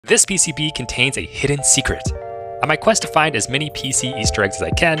This PCB contains a hidden secret. On my quest to find as many PC Easter eggs as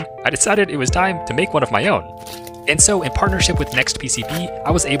I can, I decided it was time to make one of my own. And so, in partnership with Next PCB,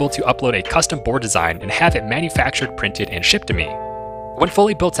 I was able to upload a custom board design and have it manufactured, printed, and shipped to me. When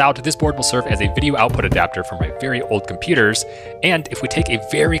fully built out, this board will serve as a video output adapter for my very old computers, and if we take a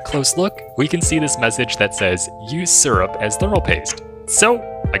very close look, we can see this message that says, "Use syrup as thermal paste." So,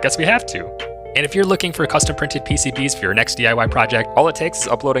 I guess we have to. And if you're looking for custom printed PCBs for your next DIY project, all it takes is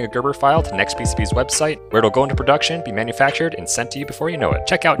uploading a Gerber file to Next PCB's website, where it'll go into production, be manufactured, and sent to you before you know it.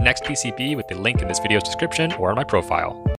 Check out Next PCB with the link in this video's description or on my profile.